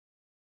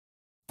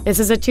This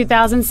is a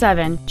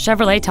 2007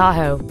 Chevrolet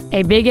Tahoe,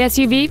 a big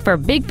SUV for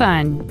big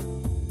fun.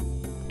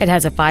 It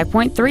has a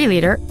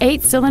 5.3-liter,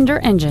 8-cylinder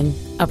engine,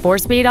 a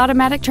 4-speed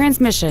automatic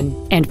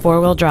transmission, and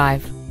 4-wheel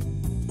drive.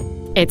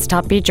 Its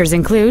top features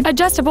include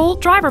adjustable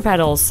driver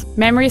pedals,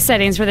 memory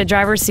settings for the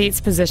driver's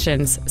seat's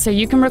positions, so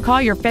you can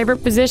recall your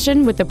favorite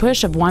position with the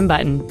push of one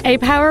button, a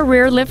power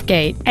rear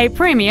liftgate, a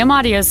premium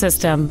audio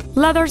system,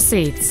 leather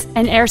seats,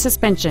 an air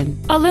suspension,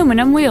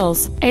 aluminum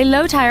wheels, a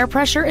low tire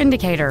pressure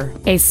indicator,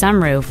 a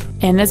sunroof,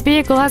 and this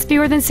vehicle has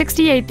fewer than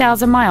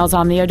 68,000 miles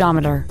on the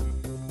odometer.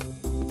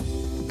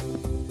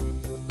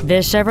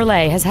 This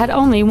Chevrolet has had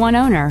only one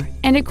owner,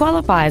 and it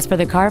qualifies for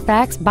the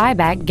Carfax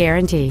buyback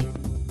guarantee.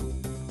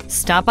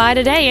 Stop by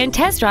today and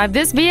test drive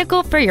this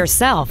vehicle for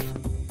yourself.